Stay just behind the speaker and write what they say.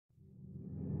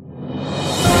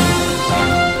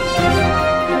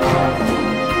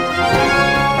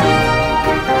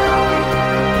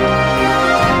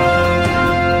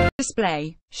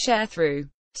display, Sharethrough.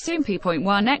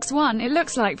 Soompi.1x1 It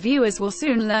looks like viewers will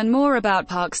soon learn more about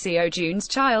Park Seo Joon's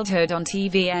childhood on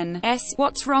TVN's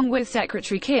What's Wrong with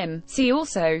Secretary Kim. See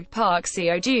also, Park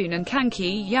Seo Joon and Kang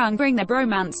Ki-young bring their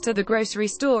bromance to the grocery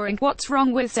store in What's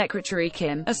Wrong with Secretary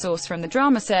Kim. A source from the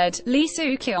drama said,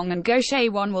 Soo Kyung and Go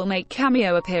Chae-won will make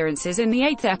cameo appearances in the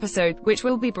 8th episode, which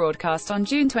will be broadcast on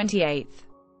June 28.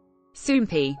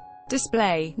 Soompi.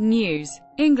 Display, News.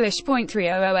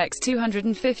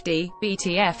 English.300x250,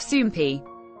 BTF Soompi.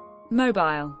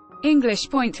 Mobile.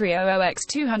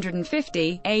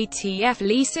 English.300x250, ATF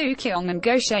Lee Soo Kyung and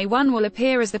Go Chae-won will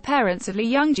appear as the parents of Lee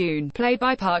Young-joon, played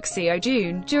by Park Seo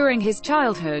Joon, during his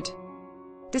childhood.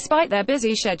 Despite their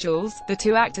busy schedules, the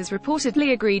two actors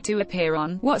reportedly agreed to appear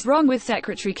on What's Wrong with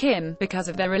Secretary Kim, because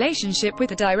of their relationship with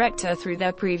the director through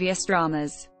their previous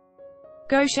dramas.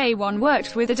 Go Chae-won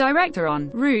worked with the director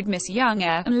on Rude Miss Young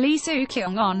Air, and Lee Soo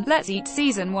Kyung on Let's Eat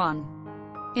Season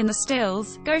 1. In the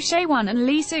stills, Go Chae-won and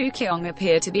Lee Soo Kyung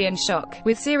appear to be in shock,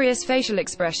 with serious facial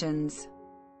expressions.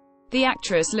 The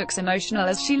actress looks emotional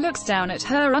as she looks down at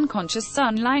her unconscious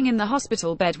son lying in the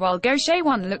hospital bed, while Go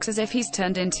Chae-won looks as if he's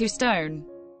turned into stone.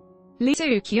 Lee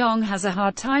Soo Kyung has a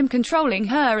hard time controlling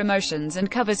her emotions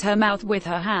and covers her mouth with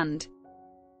her hand.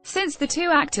 Since the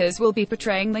two actors will be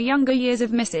portraying the younger years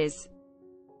of Mrs.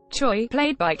 Choi,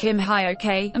 played by Kim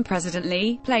Hye-ok, and President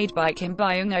Lee, played by Kim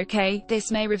Byung-ok, this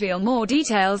may reveal more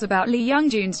details about Lee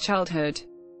Young-joon's childhood.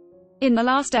 In the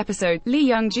last episode, Lee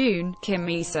Young-joon, Kim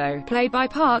Mi-so, played by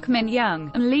Park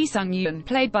Min-young, and Lee Sung-yoon,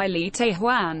 played by Lee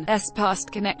Tae-hwan's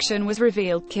past connection was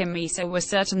revealed. Kim Mi-so was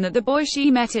certain that the boy she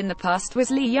met in the past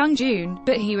was Lee Young-joon,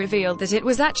 but he revealed that it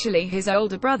was actually his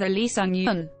older brother Lee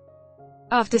Sung-yoon.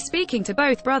 After speaking to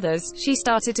both brothers, she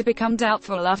started to become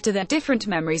doubtful after their different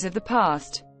memories of the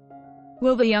past.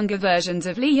 Will the younger versions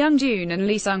of Lee Young-joon and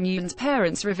Lee Sung-yoon's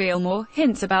parents reveal more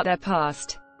hints about their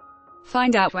past?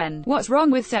 Find out when What's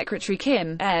Wrong with Secretary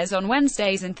Kim airs on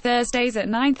Wednesdays and Thursdays at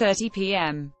 9:30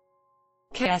 p.m.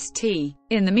 KST.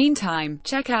 In the meantime,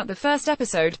 check out the first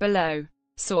episode below.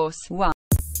 Source 1.